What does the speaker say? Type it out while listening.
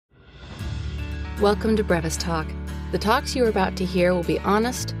Welcome to Brevis Talk. The talks you are about to hear will be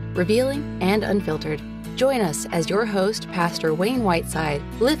honest, revealing, and unfiltered. Join us as your host, Pastor Wayne Whiteside,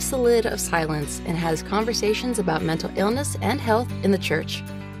 lifts the lid of silence and has conversations about mental illness and health in the church.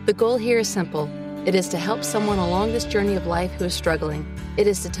 The goal here is simple. It is to help someone along this journey of life who is struggling. It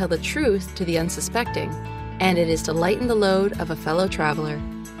is to tell the truth to the unsuspecting. And it is to lighten the load of a fellow traveler.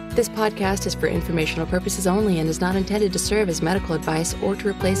 This podcast is for informational purposes only and is not intended to serve as medical advice or to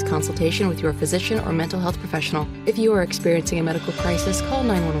replace consultation with your physician or mental health professional. If you are experiencing a medical crisis, call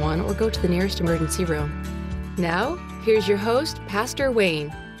 911 or go to the nearest emergency room. Now, here's your host, Pastor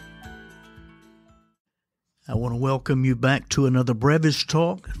Wayne. I want to welcome you back to another Brevis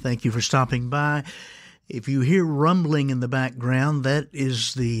Talk. Thank you for stopping by. If you hear rumbling in the background, that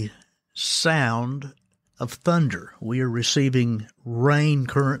is the sound of thunder. We are receiving rain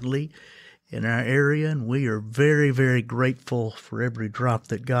currently in our area, and we are very, very grateful for every drop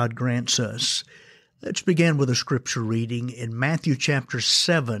that God grants us. Let's begin with a scripture reading in Matthew chapter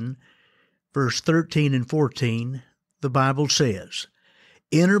 7, verse 13 and 14. The Bible says,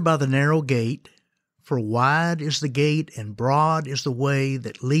 "Enter by the narrow gate, for wide is the gate and broad is the way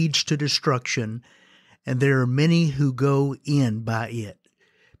that leads to destruction, and there are many who go in by it.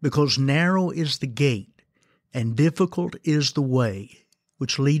 Because narrow is the gate, and difficult is the way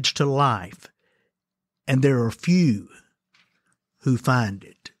which leads to life, and there are few who find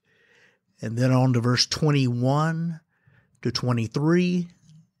it." And then on to verse 21 to 23,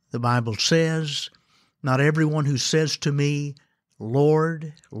 the Bible says, "Not everyone who says to me,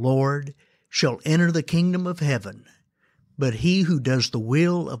 'Lord, Lord,' shall enter the kingdom of heaven, but he who does the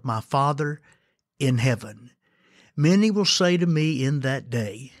will of my Father in heaven. Many will say to me in that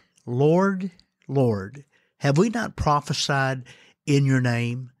day, 'Lord, Lord, have we not prophesied in your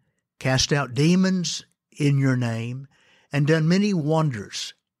name, cast out demons in your name, and done many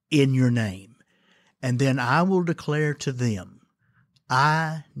wonders in your name?' And then I will declare to them,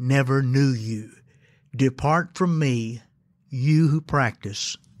 'I never knew you. Depart from me, you who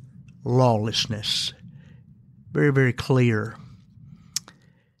practice lawlessness.'" Very, very clear.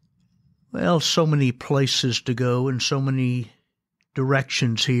 Well, so many places to go and so many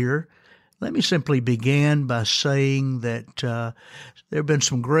directions here. Let me simply begin by saying that there have been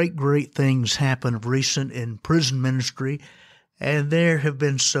some great things happen of recent in prison ministry, and there have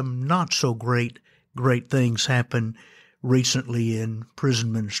been some not so great things happen recently in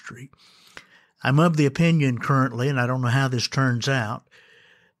prison ministry. I'm of the opinion currently, and I don't know how this turns out,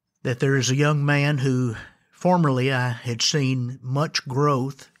 that there is a young man who formerly I had seen much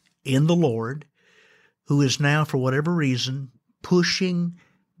growth in the Lord, who is now, for whatever reason, pushing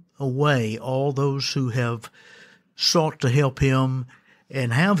away all those who have sought to help him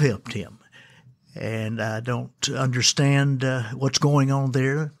and have helped him. And I don't understand what's going on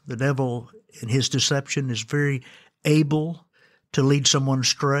there. The devil in his deception is very able to lead someone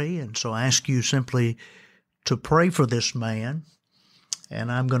astray. And so I ask you simply to pray for this man.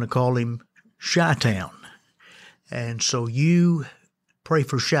 And I'm going to call him Chi-Town. And so you pray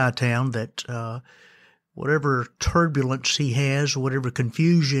for Chi-Town that whatever turbulence he has, whatever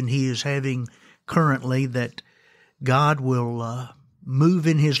confusion he is having currently, that God will move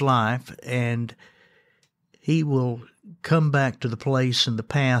in his life and he will come back to the place and the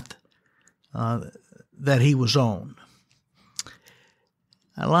path that he was on.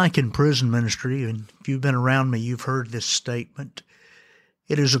 I like in prison ministry, and if you've been around me, you've heard this statement,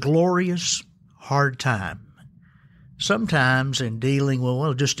 it is a glorious, hard time. Sometimes in dealing with,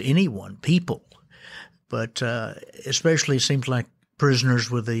 well, just anyone, people, but especially it seems like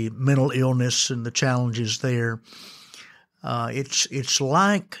prisoners with the mental illness and the challenges there, it's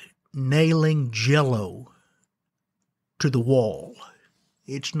like nailing Jello to the wall.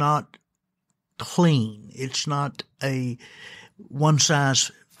 It's not clean. It's not a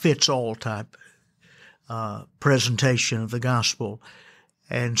one-size-fits-all type presentation of the gospel.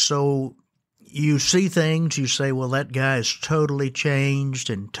 And so you see things, you say, well, that guy is totally changed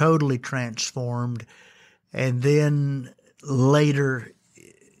and totally transformed. And then later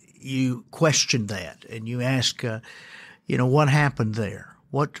you question that and you ask, what happened there?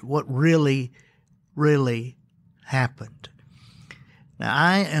 What really happened? Now,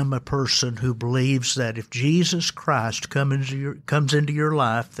 I am a person who believes that if Jesus Christ comes into your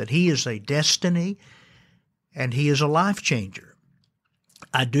life, that he is a destiny and he is a life changer.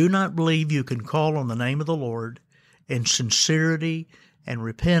 I do not believe you can call on the name of the Lord in sincerity and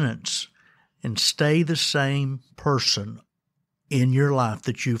repentance and stay the same person in your life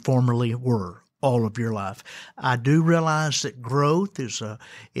that you formerly were all of your life. I do realize that growth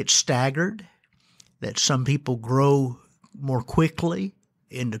it's staggered, that some people grow more quickly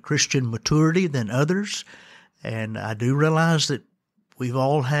into Christian maturity than others. And I do realize that we've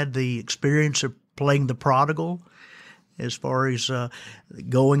all had the experience of playing the prodigal as far as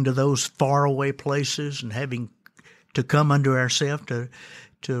going to those faraway places and having to come unto ourselves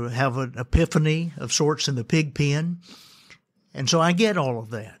to have an epiphany of sorts in the pig pen. And so I get all of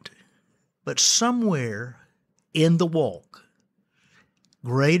that. But somewhere in the walk,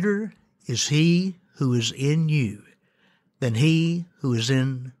 greater is he who is in you than he who is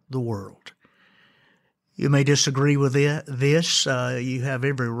in the world. You may disagree with this. You have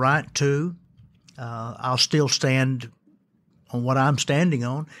every right to. I'll still stand on what I'm standing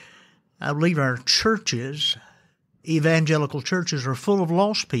on. I believe our churches, evangelical churches, are full of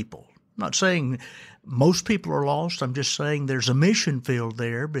lost people. I'm not saying most people are lost. I'm just saying there's a mission field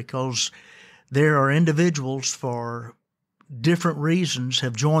there because there are individuals for different reasons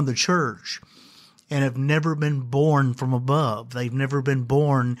have joined the church and have never been born from above. They've never been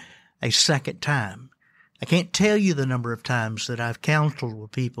born a second time. I can't tell you the number of times that I've counseled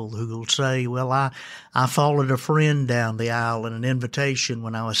with people who will say, well, I followed a friend down the aisle in an invitation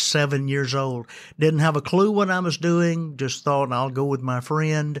when I was 7 years old. Didn't have a clue what I was doing, just thought I'll go with my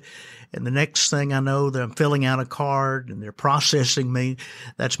friend. And the next thing I know, I'm filling out a card and they're processing me.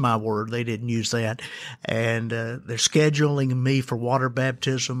 That's my word. They didn't use that. And they're scheduling me for water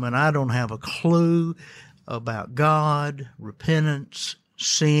baptism, and I don't have a clue about God, repentance,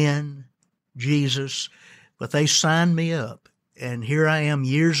 sin, Jesus. But they signed me up, and here I am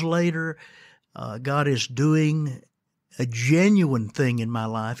years later. God is doing a genuine thing in my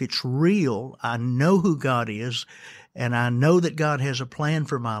life. It's real. I know who God is, and I know that God has a plan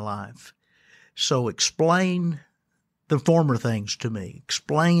for my life. So explain the former things to me.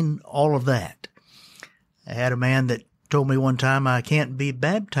 Explain all of that. I had a man that told me one time I can't be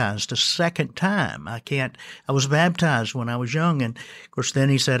baptized a second time. I was baptized when I was young, and of course then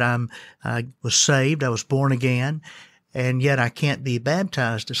he said I was saved, I was born again, and yet I can't be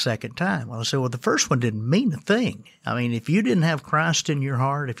baptized a second time. Well, I said, well, the first one didn't mean a thing. I mean, if you didn't have Christ in your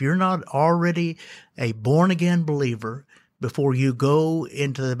heart, if you're not already a born-again believer before you go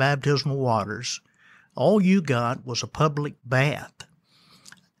into the baptismal waters, all you got was a public bath.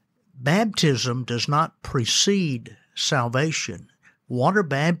 Baptism does not precede salvation. Water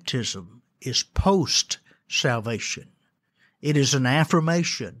baptism is post-salvation. It is an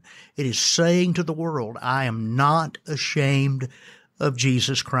affirmation. It is saying to the world, I am not ashamed of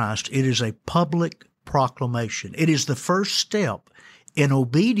Jesus Christ. It is a public proclamation. It is the first step in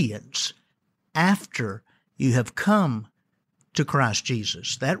obedience after you have come to Christ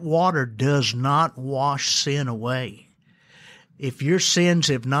Jesus. That water does not wash sin away. If your sins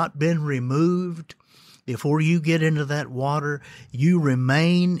have not been removed before you get into that water, you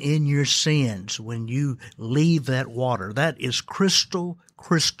remain in your sins when you leave that water. That is crystal,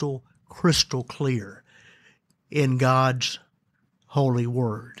 crystal, crystal clear in God's holy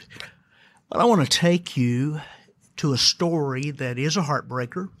word. But I want to take you to a story that is a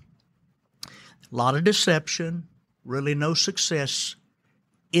heartbreaker. A lot of deception, really no success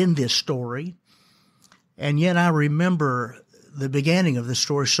in this story. And yet I remember the beginning of the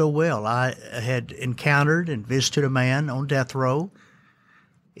story so well. I had encountered and visited a man on death row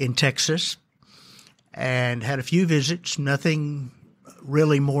in Texas and had a few visits, nothing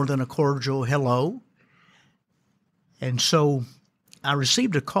really more than a cordial hello. And so I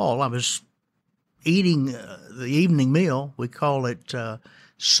received a call. I was eating the evening meal. We call it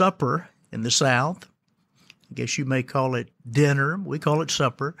supper in the South. I guess you may call it dinner. We call it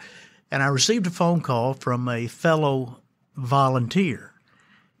supper. And I received a phone call from a fellow volunteer.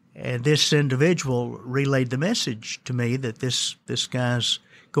 And this individual relayed the message to me that this guy's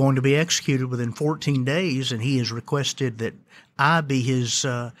going to be executed within 14 days, and he has requested that I be his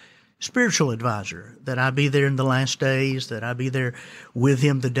spiritual advisor, that I be there in the last days, that I be there with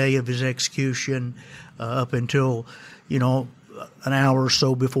him the day of his execution up until, an hour or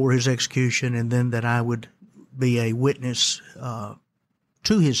so before his execution, and then that I would be a witness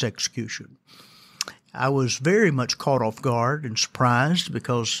to his execution. I was very much caught off guard and surprised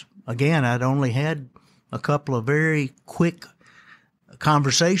because, again, I'd only had a couple of very quick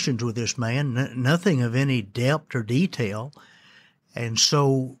conversations with this man, nothing of any depth or detail. And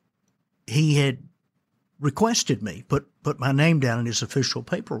so he had requested me put my name down in his official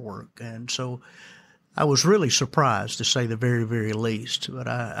paperwork. And so I was really surprised, to say the very, very least. But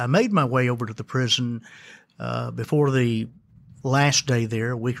I made my way over to the prison before the last day there,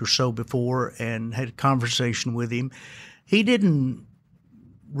 a week or so before, and had a conversation with him. He didn't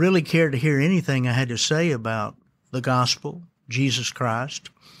really care to hear anything I had to say about the gospel, Jesus Christ.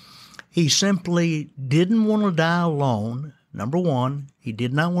 He simply didn't want to die alone Number one, he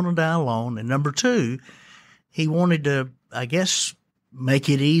did not want to die alone. And number two, he wanted to, I guess, make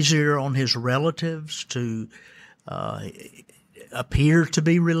it easier on his relatives to appear to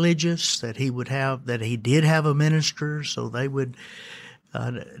be religious, that he did have a minister, so they would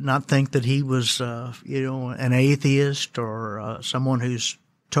not think that he was, an atheist or someone who's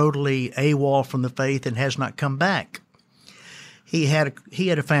totally AWOL from the faith and has not come back. He had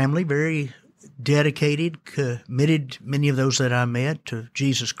a family, very dedicated, committed, many of those that I met, to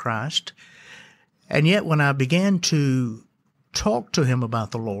Jesus Christ. And yet when I began to talk to him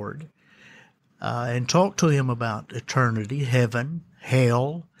about the Lord, and talk to him about eternity, heaven,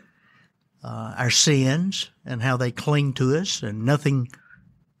 hell, our sins, and how they cling to us, and nothing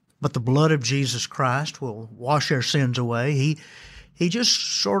but the blood of Jesus Christ will wash our sins away, he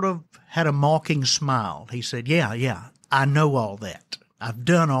just sort of had a mocking smile. He said, yeah, I know all that. I've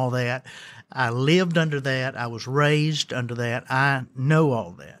done all that. I lived under that. I was raised under that. I know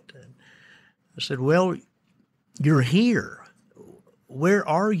all that. And I said, well, you're here. Where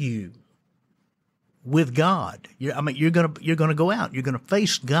are you with God? You're going to go out. You're going to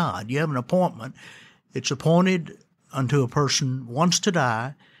face God. You have an appointment. It's appointed unto a person once to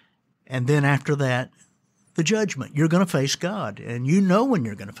die, and then after that, the judgment. You're going to face God, and you know when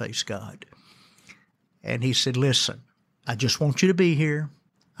you're going to face God. And he said, listen, I just want you to be here.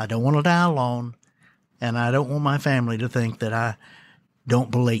 I don't want to die alone, and I don't want my family to think that I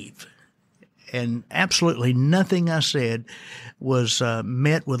don't believe. And absolutely nothing I said was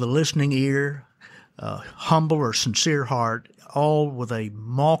met with a listening ear, humble or sincere heart, all with a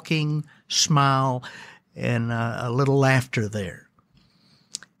mocking smile and a little laughter there.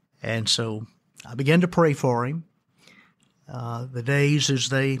 And so I began to pray for him. The days as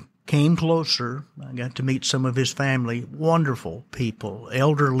they came closer, I got to meet some of his family, wonderful people,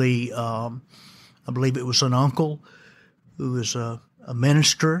 elderly. I believe it was an uncle who was a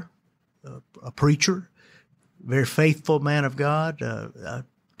minister, a preacher, very faithful man of God. I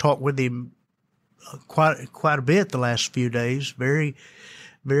talked with him quite a bit the last few days. Very,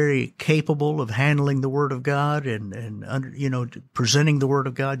 very capable of handling the Word of God and presenting the Word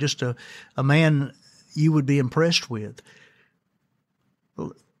of God. Just a man you would be impressed with.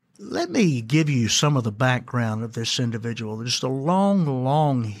 Let me give you some of the background of this individual. Just a long,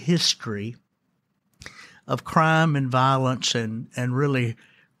 long history of crime and violence and really,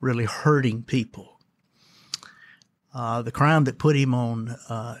 really hurting people. The crime that put him on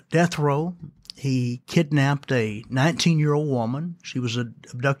death row, he kidnapped a 19-year-old woman. She was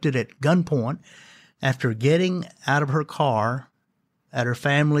abducted at gunpoint after getting out of her car at her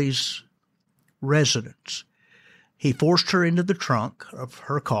family's residence. He forced her into the trunk of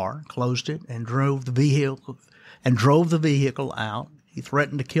her car, closed it, and drove the vehicle out. He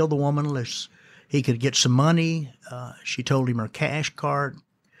threatened to kill the woman unless he could get some money. She told him her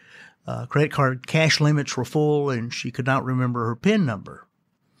credit card cash limits were full, and she could not remember her PIN number.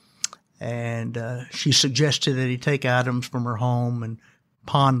 And she suggested that he take items from her home and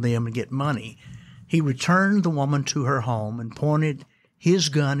pawn them and get money. He returned the woman to her home and pointed his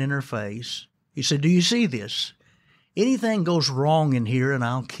gun in her face. He said, "Do you see this? Anything goes wrong in here and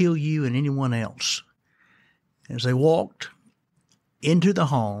I'll kill you and anyone else." As they walked into the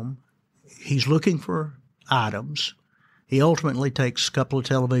home, he's looking for items. He ultimately takes a couple of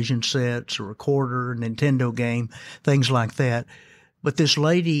television sets, a recorder, a Nintendo game, things like that. But this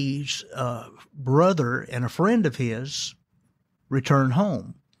lady's brother and a friend of his returned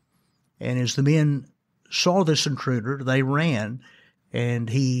home. And as the men saw this intruder, they ran, and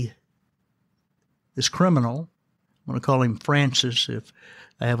this criminal, I'm going to call him Francis if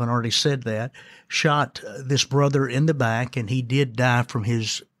I haven't already said that, shot this brother in the back, and he did die from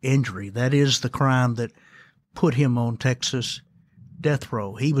his injury. That is the crime that put him on Texas death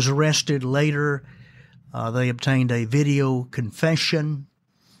row. He was arrested later. They obtained a video confession.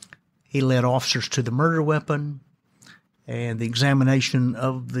 He led officers to the murder weapon, and the examination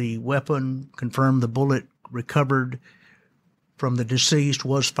of the weapon confirmed the bullet recovered from the deceased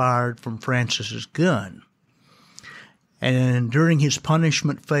was fired from Francis's gun. And during his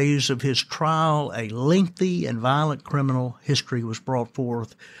punishment phase of his trial, a lengthy and violent criminal history was brought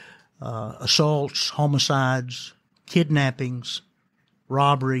forth. Assaults, homicides, kidnappings,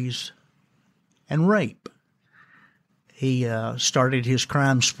 robberies, and rape. He started his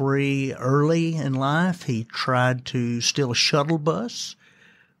crime spree early in life. He tried to steal a shuttle bus.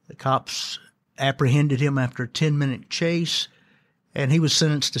 The cops apprehended him after a 10-minute chase, and he was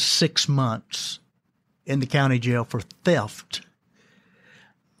sentenced to 6 months in the county jail for theft.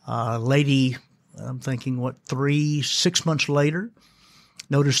 Lady, I'm thinking, 6 months later,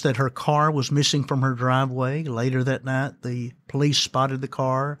 noticed that her car was missing from her driveway. Later that night, the police spotted the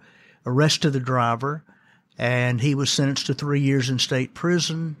car, arrested the driver, and he was sentenced to 3 years in state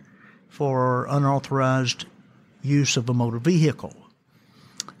prison for unauthorized use of a motor vehicle.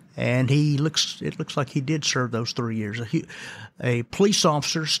 And it looks like he did serve those 3 years. A police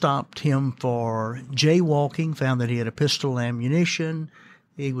officer stopped him for jaywalking, found that he had a pistol and ammunition.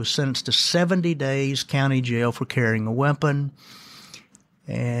 He was sentenced to 70 days county jail for carrying a weapon.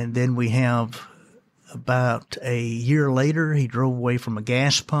 And then we have about a year later, he drove away from a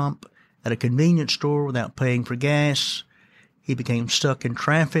gas pump at a convenience store without paying for gas. He became stuck in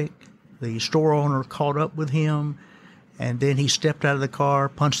traffic. The store owner caught up with him, and then he stepped out of the car,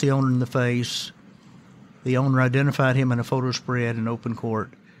 punched the owner in the face. The owner identified him in a photo spread in open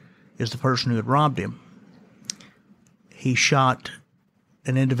court as the person who had robbed him. He shot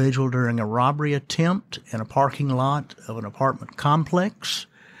an individual during a robbery attempt in a parking lot of an apartment complex.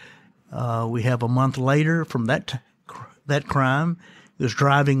 We have a month later from that crime. He was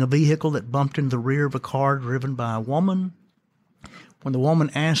driving a vehicle that bumped into the rear of a car driven by a woman. When the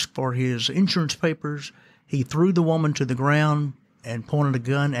woman asked for his insurance papers, he threw the woman to the ground and pointed a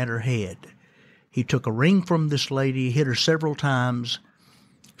gun at her head. He took a ring from this lady, hit her several times,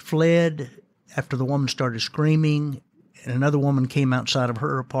 fled after the woman started screaming, and another woman came outside of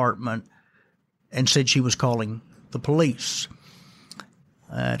her apartment and said she was calling the police.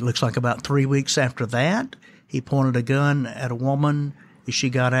 It looks like about 3 weeks after that, he pointed a gun at a woman as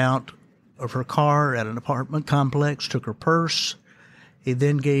she got out of her car at an apartment complex, took her purse.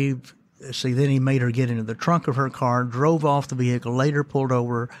 Then he made her get into the trunk of her car, drove off the vehicle, later pulled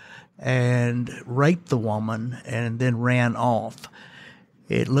over and raped the woman, and then ran off.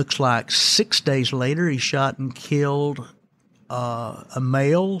 It looks like 6 days later, he shot and killed a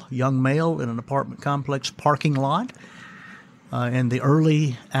young male in an apartment complex parking lot in the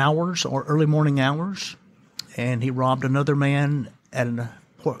early morning hours. And he robbed another man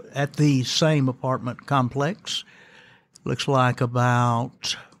at the same apartment complex. Looks like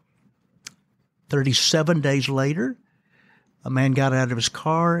about 37 days later, a man got out of his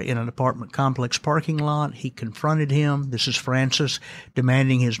car in an apartment complex parking lot. He confronted him, this is Francis,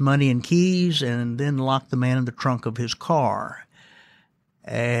 demanding his money and keys, and then locked the man in the trunk of his car.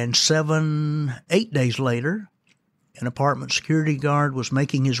 And 8 days later, an apartment security guard was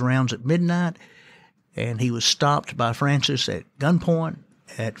making his rounds at midnight, and he was stopped by Francis at gunpoint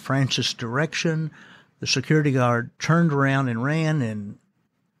at Francis' direction. The security guard turned around and ran, and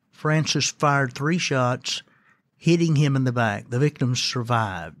Francis fired 3 shots, hitting him in the back. The victim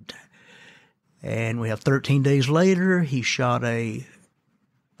survived. And we have 13 days later, he shot a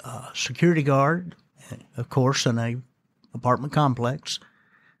security guard, of course, in an apartment complex,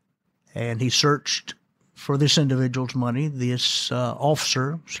 and he searched for this individual's money. This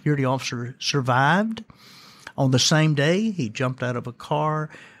security officer, survived. On the same day, he jumped out of a car,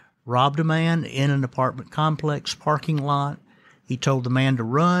 robbed a man in an apartment complex parking lot. He told the man to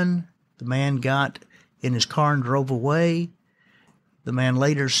run. The man got in his car and drove away. The man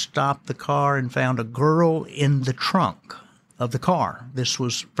later stopped the car and found a girl in the trunk of the car. This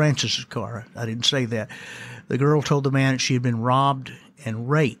was Francis's car. I didn't say that. The girl told the man that she had been robbed and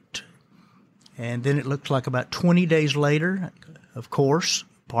raped. And then it looked like about 20 days later, of course,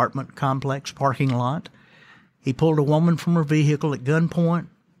 apartment complex parking lot, he pulled a woman from her vehicle at gunpoint,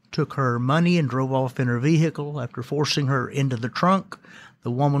 took her money and drove off in her vehicle. After forcing her into the trunk,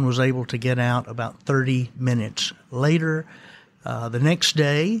 the woman was able to get out about 30 minutes later. The next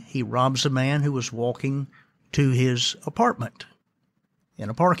day, he robs a man who was walking to his apartment in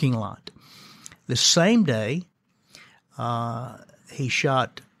a parking lot. The same day, he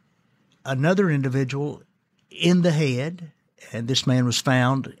shot another individual in the head, and this man was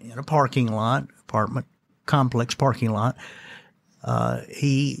found in a parking lot, apartment complex parking lot.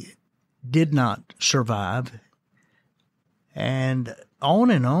 He did not survive, and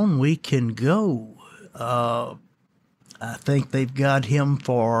on we can go. I think they've got him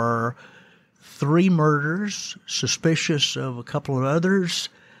for 3 murders, suspicious of a couple of others,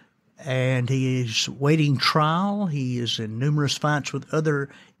 and he is waiting trial. He is in numerous fights with other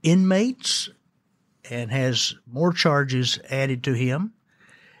inmates and has more charges added to him.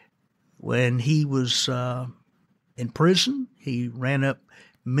 When he was in prison, he ran up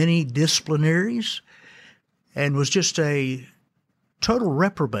many disciplinaries and was just a total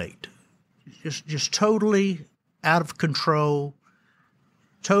reprobate, just totally out of control,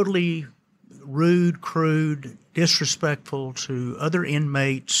 totally rude, crude, disrespectful to other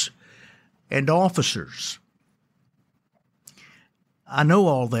inmates and officers. I know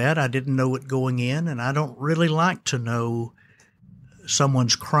all that. I didn't know it going in, and I don't really like to know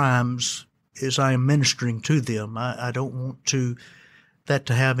someone's crimes as I am ministering to them. I don't want that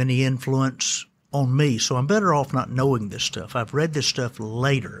to have any influence on me, so I'm better off not knowing this stuff. I've read this stuff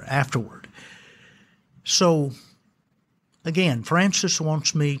later, afterward. So, again, Francis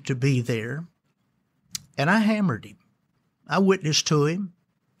wants me to be there, and I hammered him. I witnessed to him.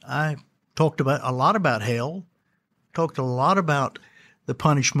 I talked a lot about hell, talked a lot about the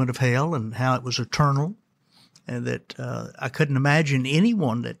punishment of hell and how it was eternal, and that I couldn't imagine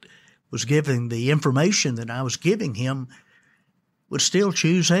anyone that was giving the information that I was giving him would still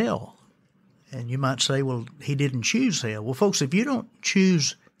choose hell. And you might say, well, he didn't choose hell. Well, folks, if you don't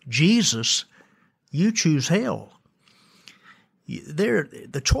choose Jesus, you choose hell.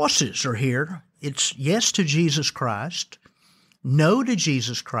 The choices are here. It's yes to Jesus Christ, no to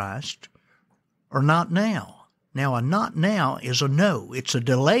Jesus Christ, or not now. Now, a not now is a no. It's a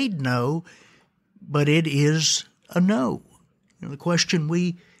delayed no, but it is a no. The question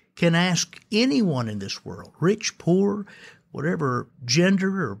we can ask anyone in this world, rich, poor, whatever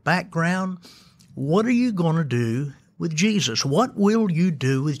gender or background, what are you going to do with Jesus? What will you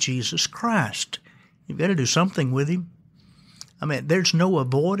do with Jesus Christ? You've got to do something with him. I mean, there's no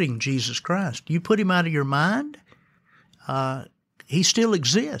avoiding Jesus Christ. You put him out of your mind, he still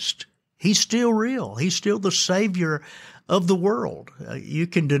exists. He's still real. He's still the Savior of the world. You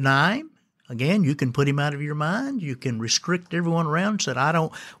can deny him. Again, you can put him out of your mind. You can restrict everyone around and say, I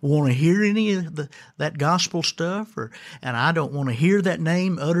don't want to hear any of that gospel stuff, and I don't want to hear that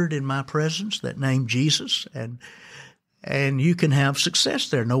name uttered in my presence, that name Jesus. And you can have success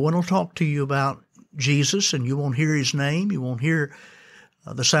there. No one will talk to you about Jesus, and you won't hear his name. You won't hear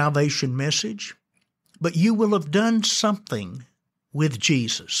the salvation message. But you will have done something with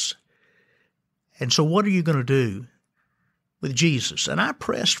Jesus. And so what are you going to do with Jesus? And I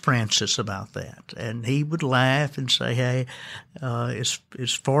pressed Francis about that, and he would laugh and say, hey, as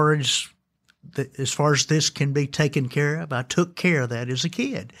far as this can be taken care of, I took care of that as a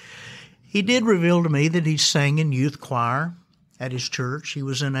kid. He did reveal to me that he sang in youth choir at his church. He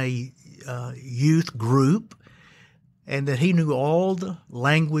was in a youth group, and that he knew all the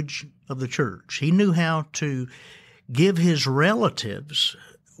language of the church. He knew how to give his relatives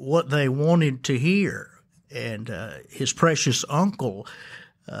what they wanted to hear. And his precious uncle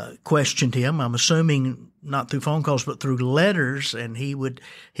questioned him, I'm assuming not through phone calls, but through letters, and he would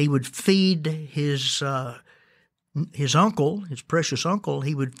feed his uncle, his precious uncle,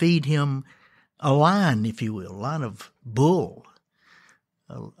 he would feed him a line, if you will, a line of bull,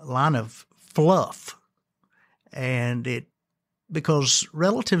 a line of fluff. And because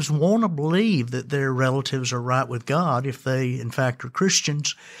relatives want to believe that their relatives are right with God if they, in fact, are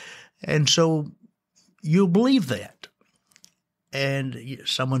Christians. And so you'll believe that. And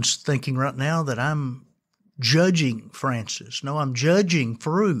someone's thinking right now that I'm judging Francis. No, I'm judging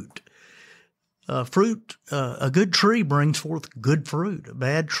fruit. A good tree brings forth good fruit. A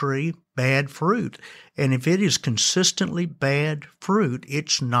bad tree, bad fruit. And if it is consistently bad fruit,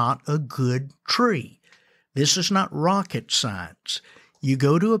 it's not a good tree. This is not rocket science. You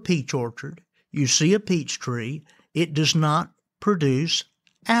go to a peach orchard, you see a peach tree, it does not produce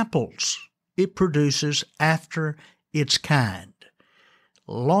apples. It produces after its kind.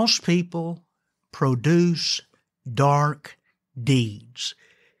 Lost people produce dark deeds.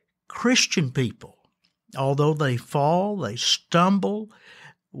 Christian people, although they fall, they stumble,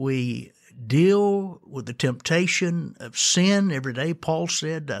 we deal with the temptation of sin every day. Paul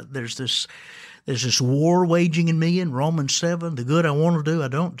said there's this war waging in me in Romans 7. The good I want to do, I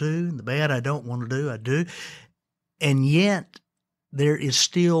don't do. And the bad I don't want to do, I do. And yet there is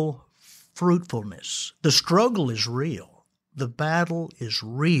still fruitfulness. The struggle is real. The battle is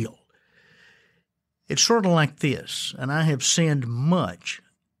real. It's sort of like this, and I have sinned much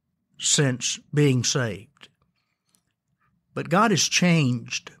since being saved. But God has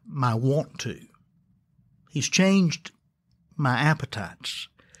changed my want to. He's changed my appetites.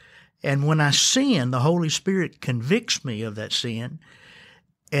 And when I sin, the Holy Spirit convicts me of that sin,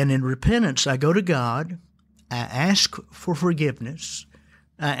 and in repentance I go to God, I ask for forgiveness,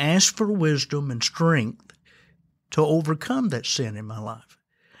 I ask for wisdom and strength to overcome that sin in my life.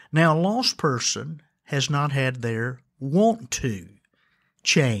 Now, a lost person has not had their want to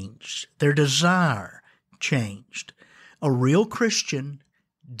changed, their desire changed. A real Christian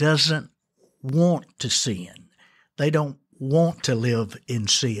doesn't want to sin. They don't want to live in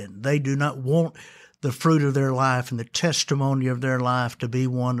sin. They do not want the fruit of their life and the testimony of their life to be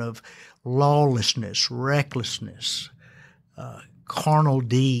one of lawlessness, recklessness, carnal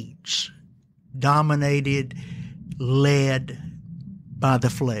deeds, dominated, led by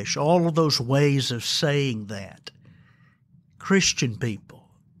the flesh. All of those ways of saying that. Christian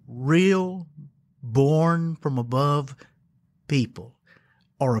people, real, born from above people,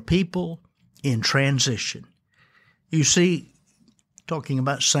 are a people in transition. You see, talking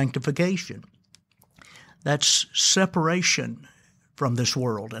about sanctification, that's separation from this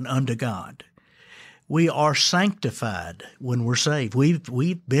world and unto God. We are sanctified when we're saved.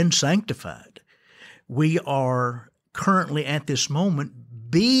 We've been sanctified. We are currently at this moment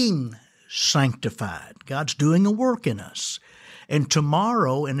being sanctified. God's doing a work in us. And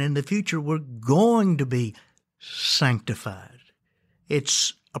tomorrow and in the future, we're going to be sanctified.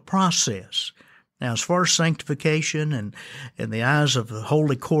 It's a process. Now, as far as sanctification and in the eyes of the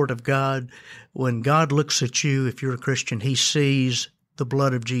holy court of God, when God looks at you, if you're a Christian, He sees the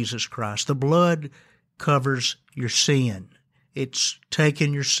blood of Jesus Christ. The blood covers your sin. It's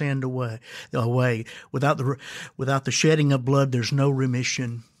taken your sin away. Without the shedding of blood, there's no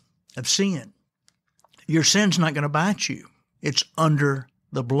remission of sin. Your sin's not going to bite you. It's under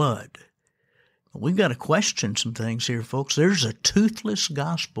the blood. We've got to question some things here, folks. There's a toothless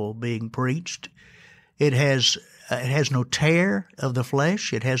gospel being preached. It has no tear of the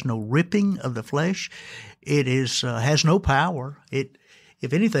flesh. It has no ripping of the flesh. It has no power.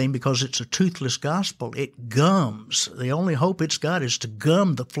 If anything, because it's a toothless gospel, it gums. The only hope it's got is to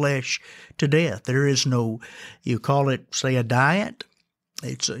gum the flesh to death. There is no, you call it, say, a diet.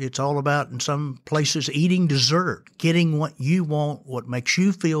 It's all about, in some places, eating dessert, getting what you want, what makes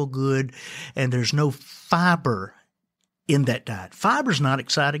you feel good, and there's no fiber in that diet. Fiber's not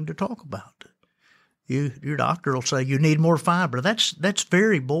exciting to talk about. Your doctor will say you need more fiber. That's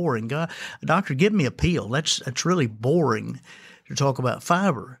very boring. Doctor, give me a pill. That's really boring to talk about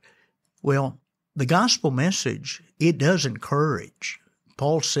fiber. Well, the gospel message, it does encourage.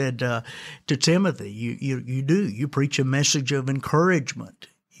 Paul said to Timothy, you preach a message of encouragement.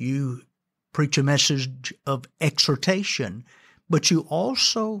 You preach a message of exhortation, but you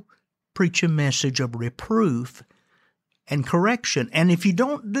also preach a message of reproof and correction. And if you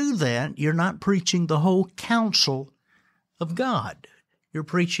don't do that, you're not preaching the whole counsel of God. You're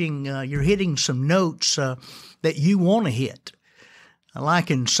preaching, you're hitting some notes that you want to hit.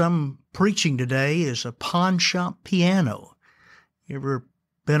 Like in some preaching today is a pawn shop piano. You ever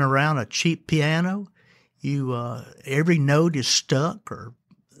been around a cheap piano? Every note is stuck, or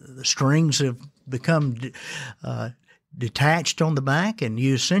the strings have become detached on the back, and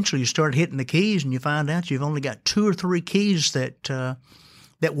you start hitting the keys, and you find out you've only got 2 or 3 keys that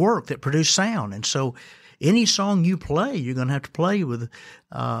work, that produce sound. And so, any song you play, you're going to have to play with,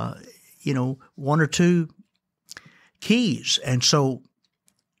 1 or 2 keys, and so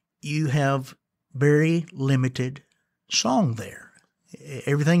you have very limited song there.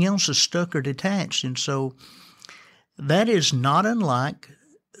 Everything else is stuck or detached, and so that is not unlike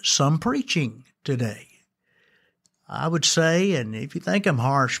some preaching today. I would say, and if you think I'm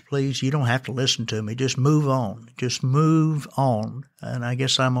harsh, please, you don't have to listen to me. Just move on. Just move on. And I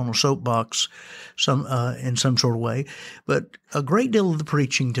guess I'm on a soapbox in some sort of way. But a great deal of the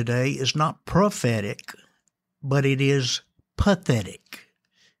preaching today is not prophetic, but it is pathetic.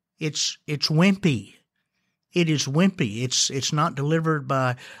 It's wimpy. It is wimpy. It's not delivered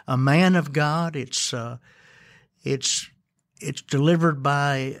by a man of God. It's delivered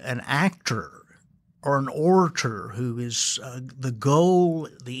by an actor or an orator who is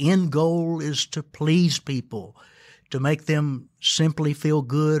the end goal is to please people, to make them simply feel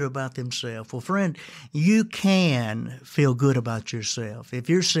good about themselves. Well, friend, you can feel good about yourself. If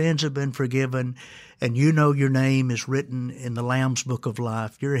your sins have been forgiven and you know your name is written in the Lamb's Book of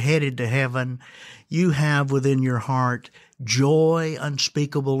Life, you're headed to heaven, you have within your heart joy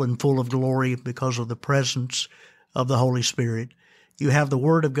unspeakable and full of glory because of the presence of the Holy Spirit. You have the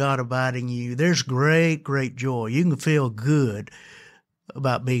Word of God abiding in you. There's great, great joy. You can feel good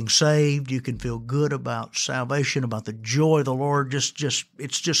about being saved. You can feel good about salvation, about the joy of the Lord. It's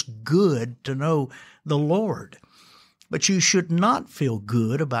just good to know the Lord. But you should not feel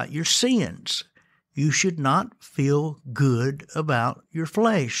good about your sins. You should not feel good about your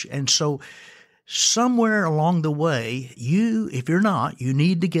flesh. And so somewhere along the way, if you're not, you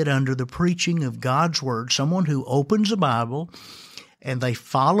need to get under the preaching of God's Word, someone who opens the Bible and they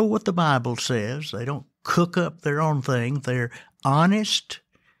follow what the Bible says. They don't cook up their own thing. They're honest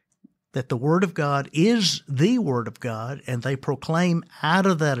that the Word of God is the Word of God, and they proclaim out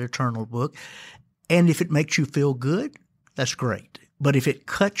of that eternal book. And if it makes you feel good, that's great. But if it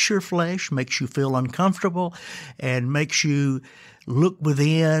cuts your flesh, makes you feel uncomfortable, and makes you look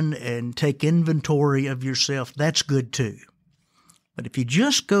within and take inventory of yourself, that's good too. But if you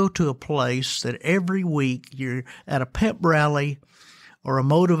just go to a place that every week you're at a pep rally or a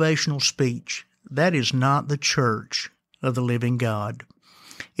motivational speech, that is not the church of the living God.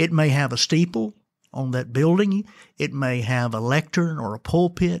 It may have a steeple on that building. It may have a lectern or a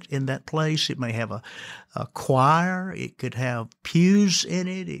pulpit in that place. It may have a choir. It could have pews in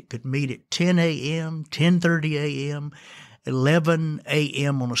it. It could meet at 10 a.m., 10:30 a.m., 11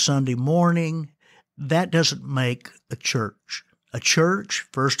 a.m. on a Sunday morning. That doesn't make a church. A church,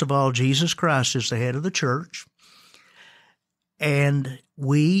 first of all, Jesus Christ is the head of the church, and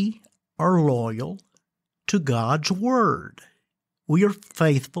we are loyal to God's Word. We are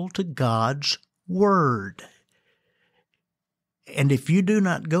faithful to God's Word. And if you do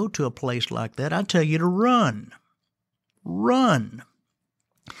not go to a place like that, I tell you to run. Run.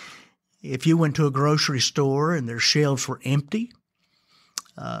 If you went to a grocery store and their shelves were empty,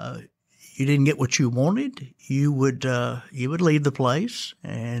 you didn't get what you wanted, you would leave the place.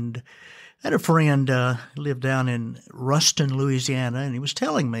 And I had a friend lived down in Ruston, Louisiana, and he was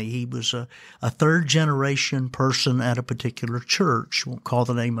telling me he was a third-generation person at a particular church. Won't call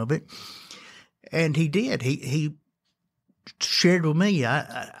the name of it. And he did. He shared with me,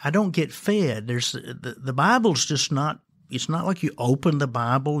 I don't get fed. There's the Bible's just not. It's not like you open the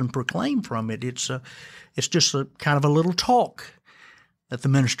Bible and proclaim from it. It's just a kind of a little talk that the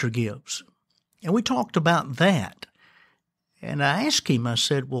minister gives. And we talked about that. And I asked him, I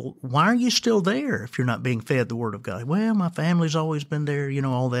said, well, why are you still there if you're not being fed the Word of God? Well, my family's always been there,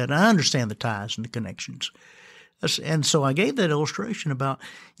 all that. And I understand the ties and the connections. And so I gave that illustration about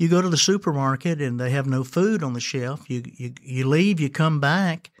you go to the supermarket and they have no food on the shelf. You leave, you come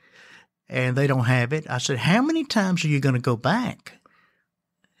back, and they don't have it. I said, how many times are you going to go back?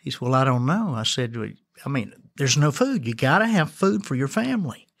 He said, well, I don't know. I said, there's no food. You got to have food for your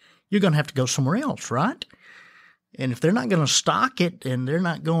family. You're going to have to go somewhere else, right? And if they're not going to stock it and they're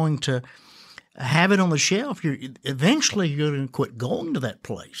not going to have it on the shelf, eventually you're going to quit going to that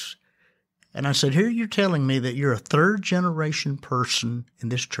place. And I said, here you're telling me that you're a third-generation person in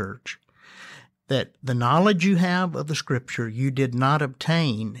this church, that the knowledge you have of the Scripture you did not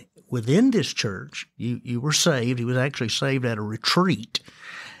obtain within this church. You were saved. He was actually saved at a retreat.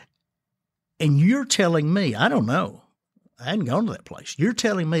 And you're telling me, I don't know, I hadn't gone to that place. You're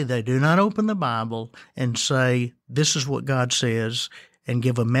telling me they do not open the Bible and say, this is what God says, and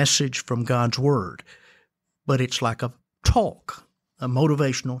give a message from God's Word. But it's like a talk, a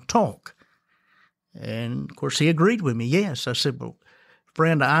motivational talk. And, of course, he agreed with me. Yes. I said, well,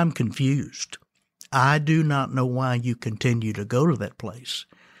 friend, I'm confused. I do not know why you continue to go to that place.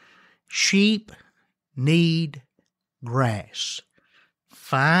 Sheep need grass.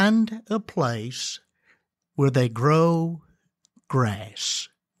 Find a place where they grow grass,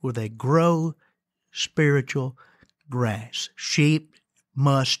 where they grow spiritual grass. Sheep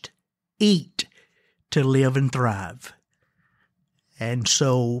must eat to live and thrive. And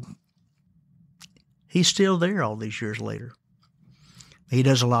so he's still there all these years later. He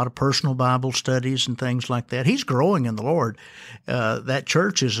does a lot of personal Bible studies and things like that. He's growing in the Lord. That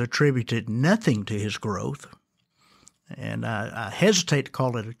church has attributed nothing to his growth. And I hesitate to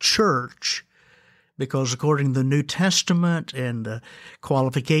call it a church because according to the New Testament and the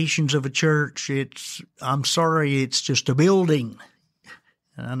qualifications of a church, it's just a building.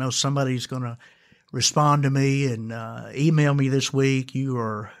 And I know somebody's going to respond to me and email me this week. You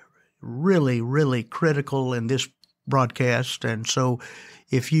are really, really critical in this broadcast. And so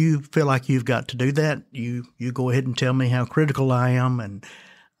if you feel like you've got to do that, you go ahead and tell me how critical I am, and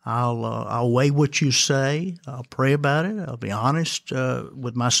I'll weigh what you say. I'll pray about it. I'll be honest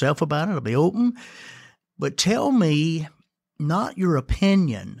with myself about it. I'll be open. But tell me not your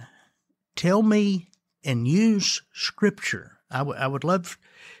opinion. Tell me and use Scripture. I would love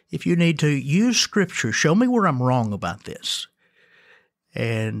if you need to use Scripture. Show me where I'm wrong about this.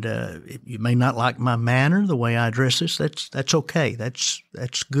 And you may not like my manner, the way I address this. That's okay. That's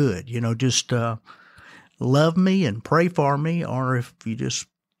good. Just love me and pray for me. Or if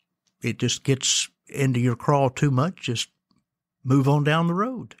it just gets into your craw too much, just move on down the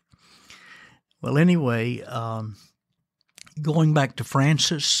road. Well, anyway, going back to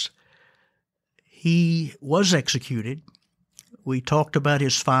Francis, he was executed. We talked about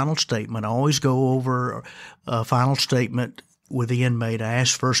his final statement. I always go over a final statement with the inmate. I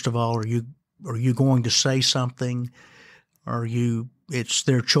ask, first of all, are you going to say something? It's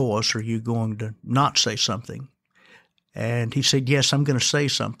their choice. Are you going to not say something? And he said, yes, I'm going to say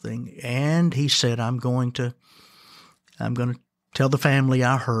something. And he said, I'm going to tell the family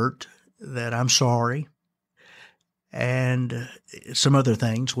I hurt, that I'm sorry, and some other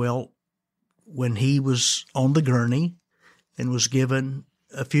things. Well, when he was on the gurney and was given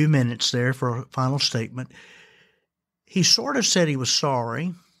a few minutes there for a final statement, he sort of said he was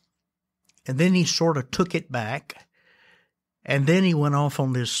sorry, and then he sort of took it back, And then he went off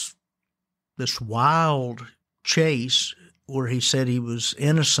on this wild chase where he said he was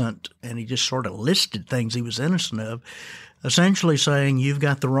innocent, and he just sort of listed things he was innocent of, essentially saying, you've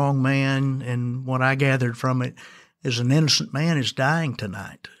got the wrong man, and what I gathered from it is an innocent man is dying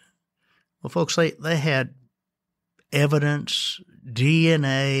tonight. Well, folks, they had evidence,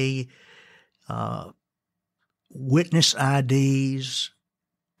 DNA, witness IDs,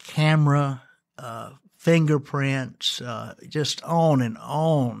 camera, fingerprints, just on and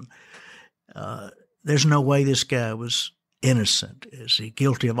on. There's no way this guy was innocent. Is he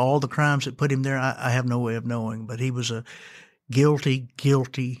guilty of all the crimes that put him there? I have no way of knowing, but he was a guilty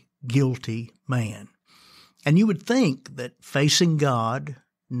man. And you would think that facing God,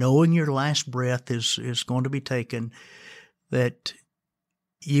 knowing your last breath is going to be taken, that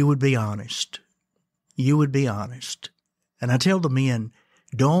you would be honest. You would be honest. And I tell the men,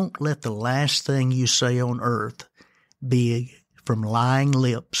 don't let the last thing you say on earth be from lying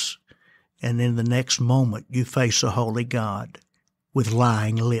lips, and in the next moment you face a holy God with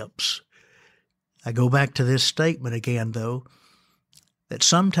lying lips. I go back to this statement again, though, that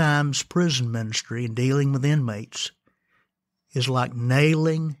sometimes prison ministry and dealing with inmates is like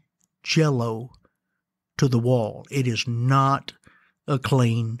nailing Jello to the wall. It is not a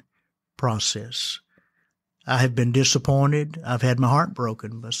clean process. I have been disappointed. I've had my heart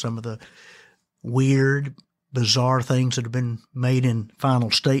broken by some of the weird, bizarre things that have been made in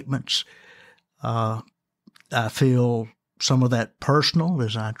final statements. I feel some of that personal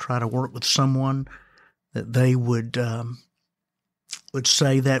as I try to work with someone, that they would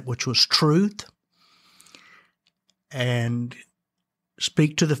say that which was truth and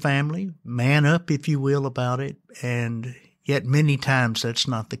speak to the family, man up, if you will, about it. And yet many times that's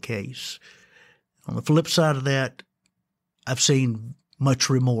not the case. On the flip side of that, I've seen much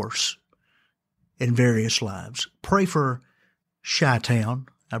remorse in various lives. Pray for Chi-Town.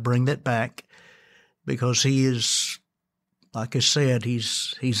 I bring that back because he is, like I said,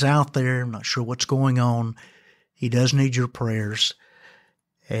 he's out there. I'm not sure what's going on. He does need your prayers.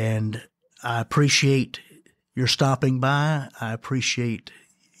 And I appreciate your stopping by. I appreciate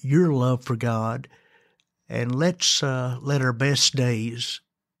your love for God. And let's let our best days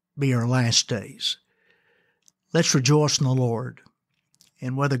be our last days. Let's rejoice in the Lord.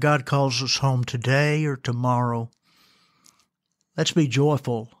 And whether God calls us home today or tomorrow, let's be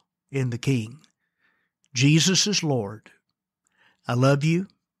joyful in the King. Jesus is Lord. I love you.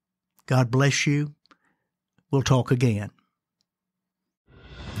 God bless you. We'll talk again.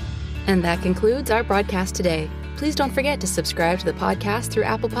 And that concludes our broadcast today. Please don't forget to subscribe to the podcast through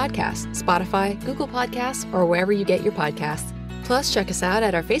Apple Podcasts, Spotify, Google Podcasts, or wherever you get your podcasts. Plus, check us out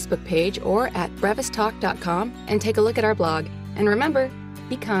at our Facebook page or at brevistalk.com and take a look at our blog. And remember,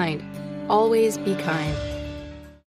 be kind. Always be kind.